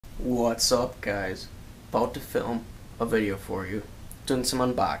What's up, guys? About to film a video for you, doing some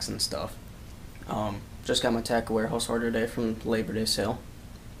unboxing stuff. Just got my tackle warehouse order today from Labor Day sale.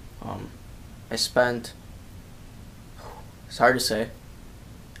 I spent, it's hard to say,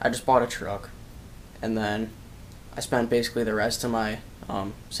 I just bought a truck, and then I spent basically the rest of my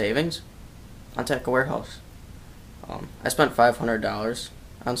savings on tackle warehouse. I spent $500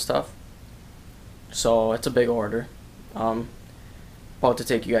 on stuff, so it's a big order. About to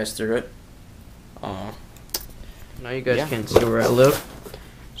take you guys through it. Now you guys can't see where I live,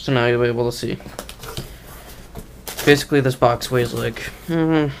 so now you'll be able to see. Basically, this box weighs like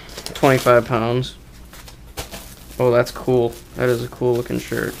 25 pounds. Oh, that's cool. That is a cool looking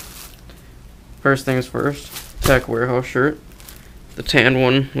shirt. First things first, Tech Warehouse shirt. The tan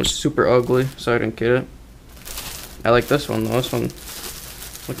one was super ugly, so I didn't get it. I like this one though. This one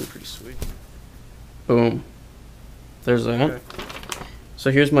looking pretty sweet. Boom. There's that. Okay. So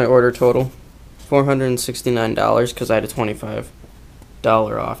here's my order total. $469 because I had a $25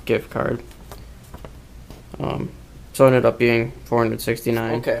 off gift card. So it ended up being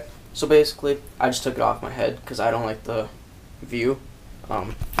 $469. Okay. So basically, I just took it off my head because I don't like the view.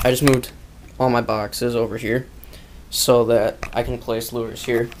 I just moved all my boxes over here so that I can place lures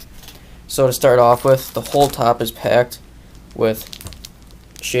here. So to start off with, the whole top is packed with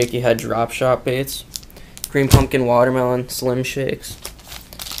shaky head drop shot baits, green pumpkin watermelon slim shakes.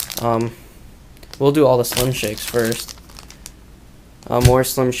 We'll do all the slim shakes first. More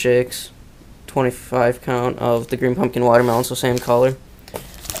slim shakes, 25 count of the green pumpkin watermelon, so same color.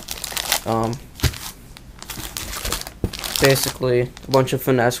 Basically a bunch of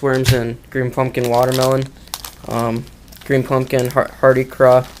finesse worms and green pumpkin watermelon, green pumpkin hardy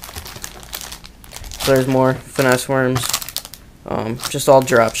craw. So there's more finesse worms. Just all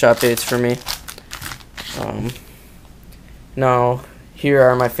drop shot baits for me. Now here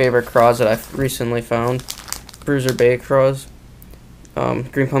are my favorite craws that I've recently found. Bruiser Bay craws,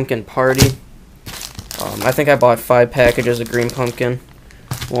 green pumpkin party. I think I bought 5 packages of green pumpkin.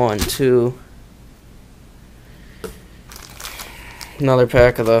 1, 2. Another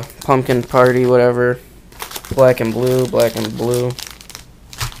pack of the pumpkin party, whatever. Black and blue, black and blue.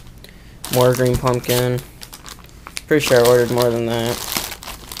 More green pumpkin. Pretty sure I ordered more than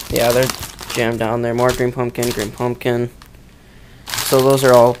that. Yeah, they're jammed down there. More green pumpkin, green pumpkin. So those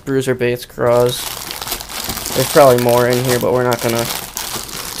are all Bruiser Baits craws. There's probably more in here, but we're not gonna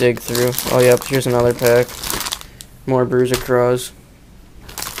dig through. Oh yep, here's another pack. More Bruiser craws.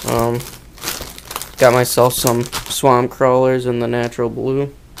 Got myself some swamp crawlers in the natural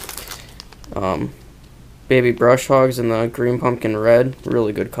blue. Baby brush hogs in the green pumpkin red.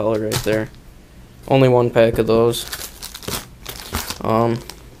 Really good color right there. Only 1 pack of those.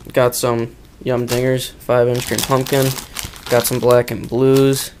 Got some Yum Dingers, 5-inch green pumpkin. Got some black and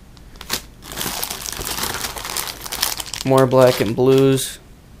blues. More black and blues.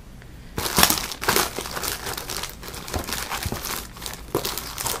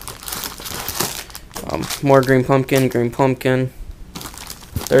 More green pumpkin, green pumpkin.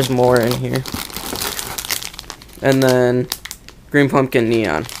 There's more in here. And then green pumpkin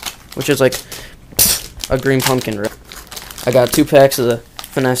neon, which is like a green pumpkin red. I got 2 packs of the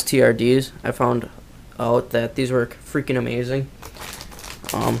finesse TRDs. I found out that these were freaking amazing.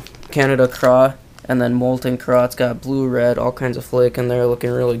 Canada craw and then molten craw. It's got blue, red, all kinds of flake in there,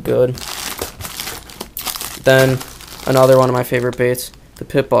 looking really good. Then another one of my favorite baits, the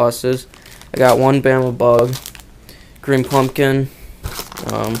pit bosses. I got 1 Bama bug, green pumpkin.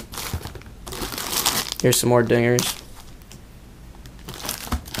 Here's some more dingers.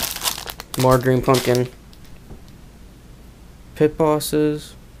 More green pumpkin pit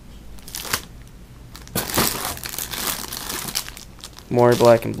bosses. More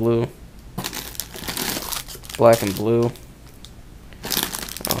black and blue. Black and blue.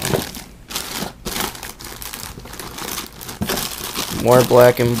 More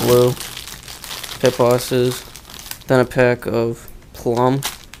black and blue pit bosses. Then a pack of plum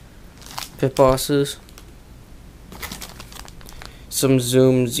pit bosses. Some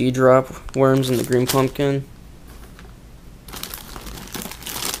Zoom Z-drop worms in the green pumpkin.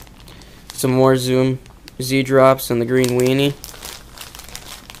 Some more Zoom Z-drops in the green weenie.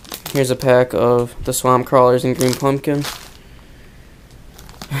 Here's a pack of the swamp crawlers in green pumpkin.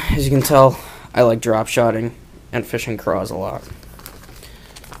 As you can tell, I like drop shotting and fishing craws a lot.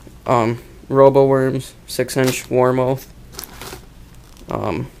 Robo worms, 6-inch warmouth.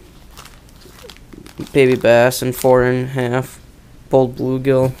 Baby bass and 4.5. Pulled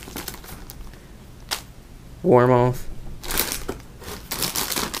bluegill. Warmouth.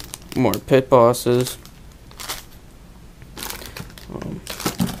 More pit bosses.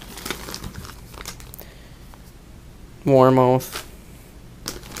 warmouth,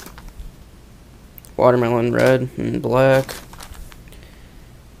 watermelon red and black,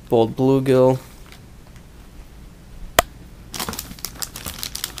 bold bluegill,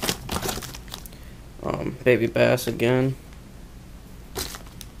 baby bass again,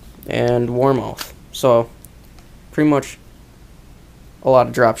 and warmouth. So pretty much a lot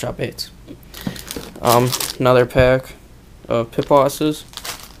of drop shot baits. Another pack of pipwasses.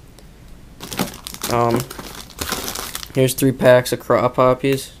 Here's 3 packs of craw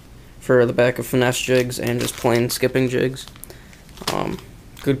poppies for the back of finesse jigs and just plain skipping jigs.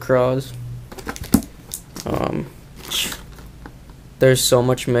 Good craws. There's so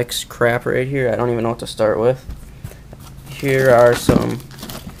much mixed crap right here, I don't even know what to start with. Here are some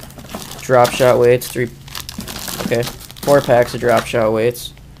drop shot weights, 4 packs of drop shot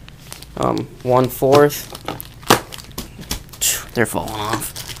weights. 1/4. They're falling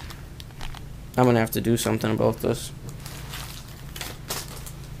off. I'm gonna have to do something about this.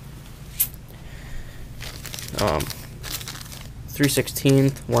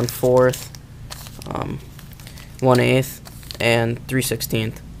 3/16, 1/4, 1/8, and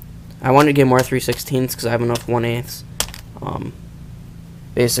 3/16. I wanted to get more 3/16 because I have enough 1/8.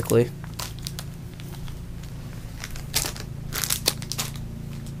 Basically.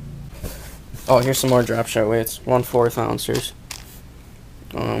 Oh, here's some more drop shot weights. 1/4 ounces.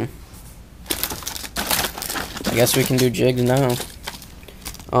 I guess we can do jigs now.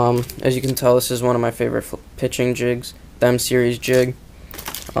 As you can tell, this is one of my favorite pitching jigs. The M series jig.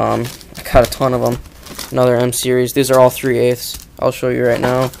 I got a ton of them. Another M series. These are all 3/8. I'll show you right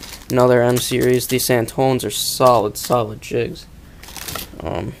now. Another M series. These Santones are solid jigs.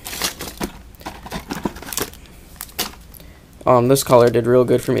 This color did real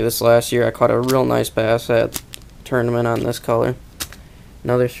good for me this last year. I caught a real nice bass at tournament on this color.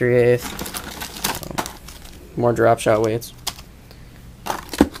 Another 3/8. More drop shot weights.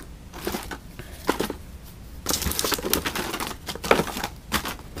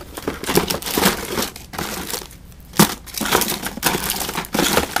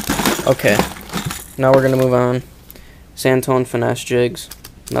 Okay, now we're gonna move on. Santone finesse jigs.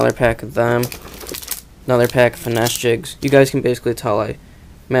 Another pack of them. Another pack of finesse jigs. You guys can basically tell I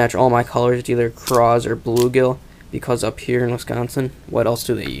match all my colors to either craws or bluegill because up here in Wisconsin, what else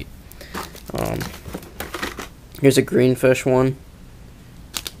do they eat? Here's a greenfish one.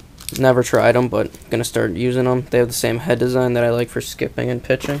 Never tried them, but gonna start using them. They have the same head design that I like for skipping and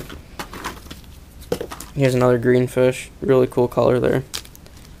pitching. Here's another greenfish. Really cool color there.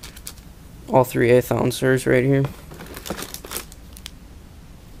 All 3/8 ounces right here.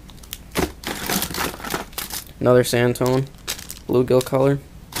 Another Santone, bluegill color.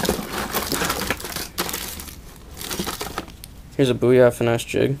 Here's a Booyah finesse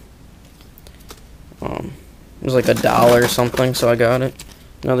jig. It was like $1 or something, so I got it.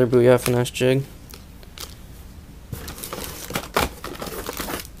 Another Booyah finesse jig.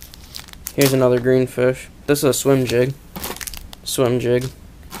 Here's another greenfish. This is a swim jig.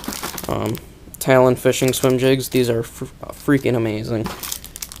 Talon fishing swim jigs. These are freaking amazing.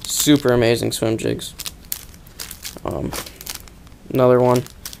 Super amazing swim jigs. Another one.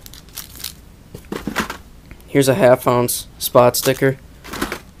 Here's a 1/2 ounce spot sticker.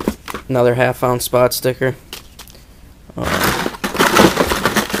 Another 1/2 ounce spot sticker.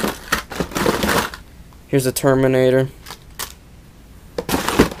 Here's a Terminator.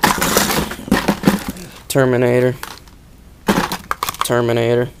 Terminator.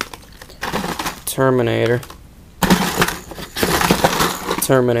 Terminator. Terminator.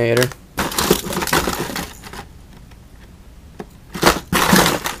 Terminator.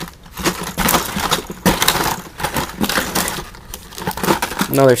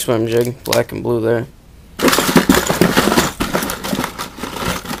 Another swim jig, black and blue there.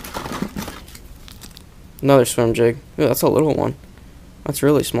 Another swim jig. Ooh, that's a little one. That's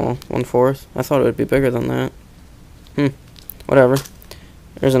really small. 1/4. I thought it would be bigger than that. Whatever.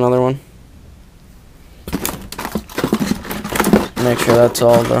 There's another one. Make sure that's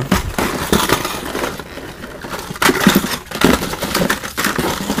all the...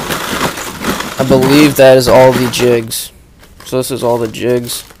 I believe that is all the jigs. So this is all the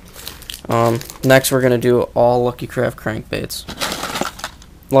jigs. Next we're going to do all Lucky Craft crankbaits.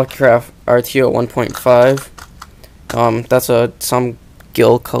 Lucky Craft RTO 1.5. That's some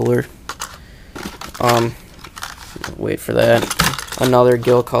gill color. Wait for that. Another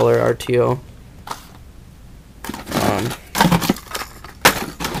gill color RTO.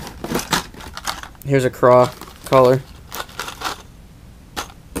 Here's a craw color.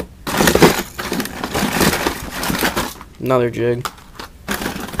 Another jig.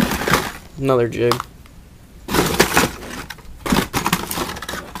 Another jig.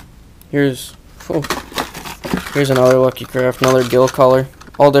 Here's another Lucky Craft, another gill color.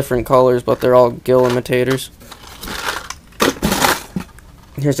 All different colors, but they're all gill imitators.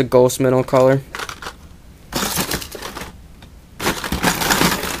 Here's a ghost minnow color.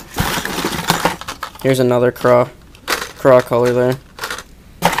 Here's another craw color there.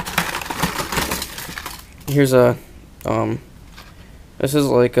 Here's a this is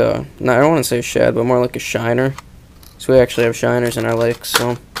like a, no, I don't want to say a shad, but more like a shiner. So we actually have shiners in our lake,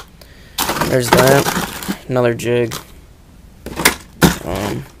 so there's that. Another jig.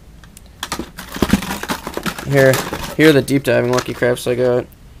 Here are the deep diving Lucky Crafts I got.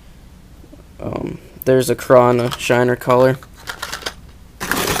 There's a craw and a shiner color.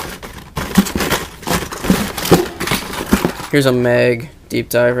 Here's a mag deep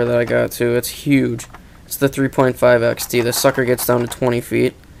diver that I got too. It's huge. It's the 3.5 XT. This sucker gets down to 20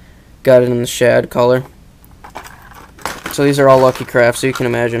 feet. Got it in the shad color. So these are all Lucky Crafts, so you can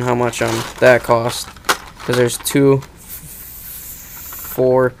imagine how much that cost. Because there's 2,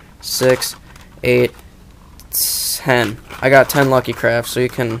 4, 6, 8, 10. I got 10 Lucky Crafts, so you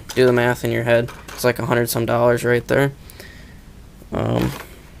can do the math in your head. It's like $100 some right there.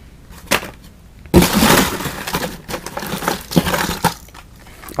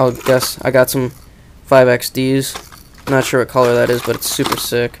 I'll guess I got some 5XDs. Not sure what color that is, but it's super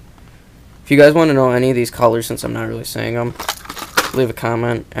sick. If you guys want to know any of these colors, since I'm not really saying them, leave a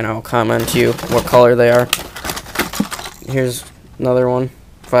comment and I'll comment to you what color they are. Here's another one,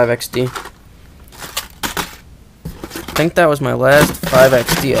 5XD. I think that was my last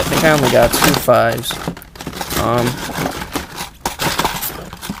 5XD. I think I only got 2 5s.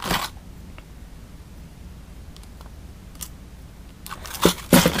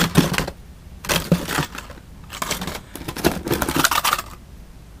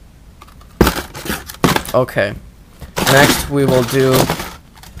 Okay, next we will do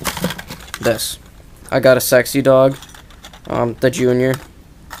this. I got a sexy dog, the junior,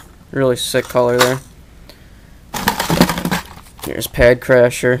 really sick color there. Here's Pad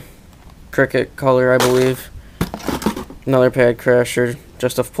Crasher, cricket color I believe. Another Pad Crasher,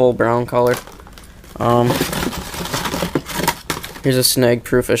 just a full brown color. Here's a snag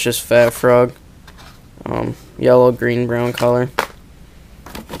proof, it's just Fat Frog, yellow, green, brown color.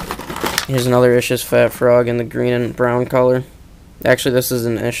 Here's another Ish's Fat Frog in the green and brown color. Actually, this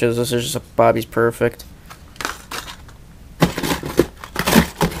isn't Ish's, this is just a Bobby's Perfect.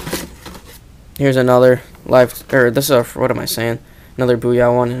 Here's another this is a, what am I saying? Another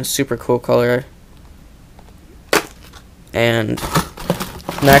Booyah one in a super cool color. And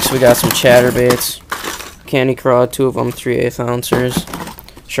next we got some chatterbaits. Candy Craw, 2 of them, 3/8 ounces.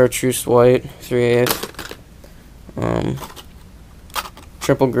 Chartreuse White, 3/8.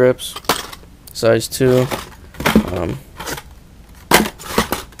 Triple Grips, size 2.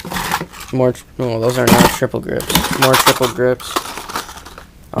 No, those are not triple grips. More triple grips.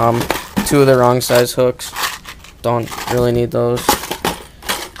 2 of the wrong size hooks. Don't really need those.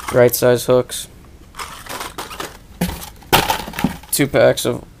 Right size hooks. 2 packs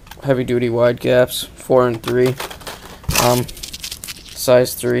of heavy duty wide gaps, 4 and 3.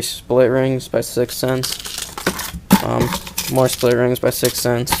 Size 3 split rings by 6 cents. More split rings by 6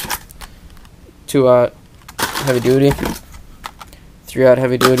 cents. 2/0 heavy duty. 3/0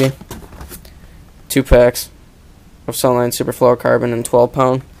 heavy duty. 2 packs of Sunline Super Fluorocarbon and 12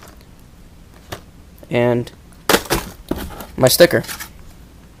 pound. And my sticker.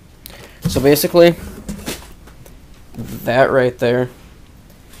 So basically, that right there,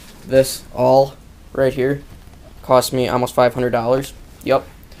 this all right here, cost me almost $500. Yup,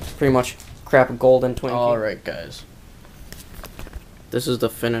 pretty much crap of gold and Twinkie. Alright guys, this is the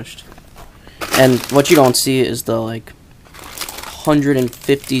finished. And what you don't see is the like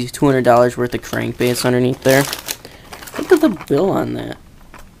 $150, $200 worth of crankbaits underneath there. Look at the bill on that.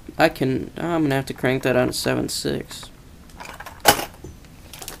 I'm gonna have to crank that on a 7.6.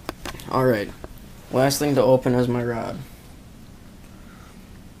 Alright, last thing to open is my rod.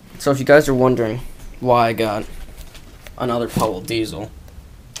 So if you guys are wondering why I got another Powell Diesel,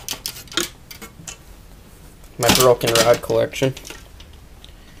 my broken rod collection.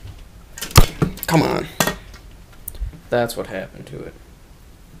 Come on. That's what happened to it.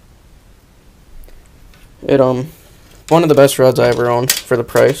 One of the best rods I ever owned for the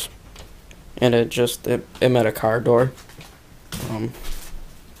price, and it met a car door.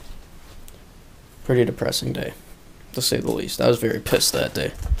 Pretty depressing day, to say the least. I was very pissed that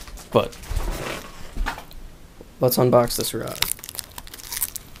day. But let's unbox this rod.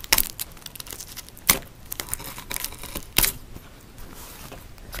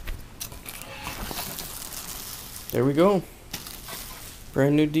 There we go.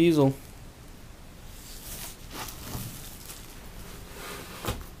 Brand new diesel.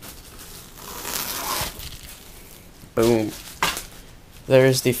 Boom.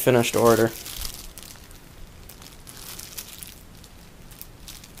 There's the finished order.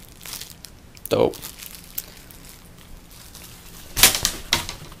 Dope.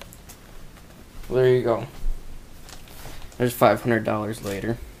 There you go. There's $500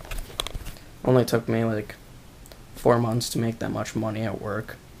 later. Only took me like 4 months to make that much money at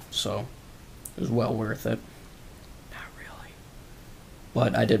work, so it was well worth it. Not really.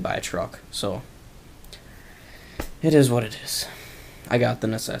 But I did buy a truck, so it is what it is. I got the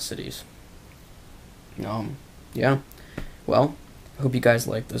necessities. Yeah. Well, I hope you guys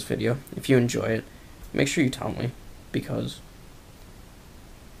like this video. If you enjoy it, make sure you tell me, because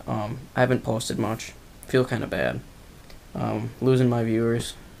I haven't posted much. I feel kind of bad. Losing my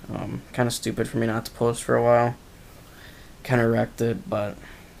viewers. Kind of stupid for me not to post for a while. Kind of wrecked it, but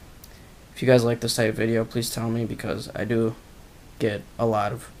if you guys like this type of video, please tell me, because I do get a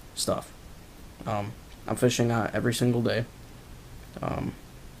lot of stuff. I'm fishing out every single day.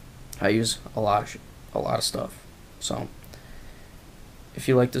 I use a lot of stuff. So if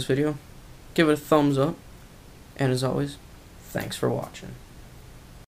you like this video, give it a thumbs up, and as always, thanks for watching.